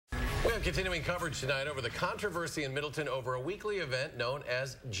We have continuing coverage tonight over the controversy in Middleton over a weekly event known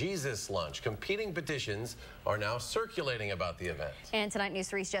as Jesus Lunch. Competing petitions are now circulating about the event. And tonight,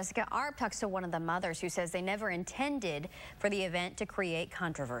 News 3's Jessica Arp talks to one of the mothers who says they never intended for the event to create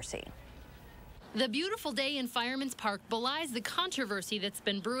controversy. The beautiful day in Fireman's Park belies the controversy that's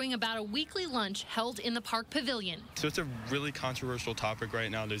been brewing about a weekly lunch held in the park pavilion. So it's a really controversial topic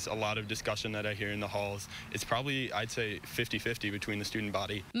right now. There's a lot of discussion that I hear in the halls. It's probably, I'd say, 50-50 between the student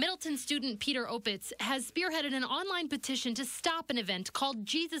body. Middleton student Peter Opitz has spearheaded an online petition to stop an event called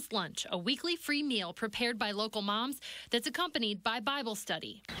Jesus Lunch, a weekly free meal prepared by local moms that's accompanied by Bible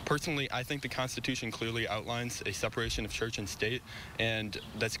study. Personally, I think the Constitution clearly outlines a separation of church and state, and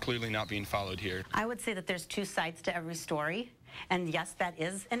that's clearly not being followed here. I would say that there's two sides to every story, and yes, that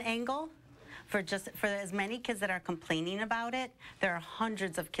is an angle. For as many kids that are complaining about it, there are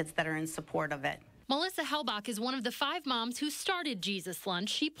hundreds of kids that are in support of it. Melissa Helbach is one of the 5 moms who started Jesus Lunch.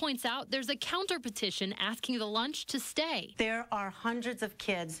 She points out there's a counter petition asking the lunch to stay. There are hundreds of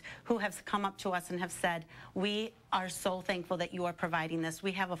kids who have come up to us and have said, we are so thankful that you are providing this.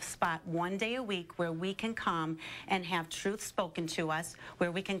 We have a spot one day a week where we can come and have truth spoken to us,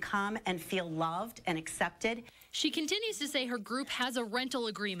 where we can come and feel loved and accepted. She continues to say her group has a rental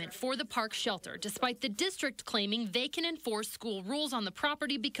agreement for the park shelter, despite the district claiming they can enforce school rules on the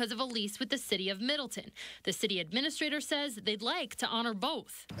property because of a lease with the city of Middleton. The city administrator says they'd like to honor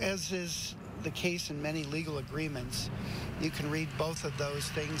both. As is the case in many legal agreements, you can read both of those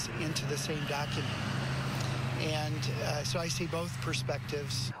things into the same document. And so I see both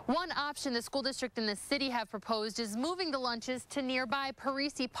perspectives. One option the school district and the city have proposed is moving the lunches to nearby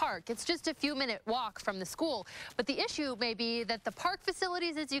Parisi Park. It's just a few-minute walk from the school. But the issue may be that the park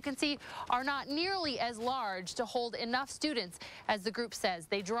facilities, as you can see, are not nearly as large to hold enough students as the group says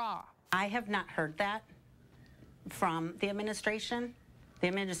they draw. I have not heard that from the administration. The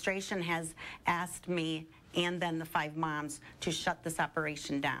administration has asked me and then the 5 moms to shut this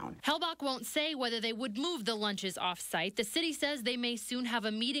operation down. Helbach won't say whether they would move the lunches off-site. The city says they may soon have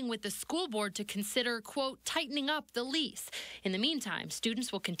a meeting with the school board to consider, quote, tightening up the lease. In the meantime,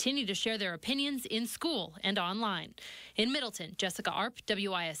 students will continue to share their opinions in school and online. In Middleton, Jessica Arp,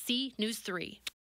 WISC News 3.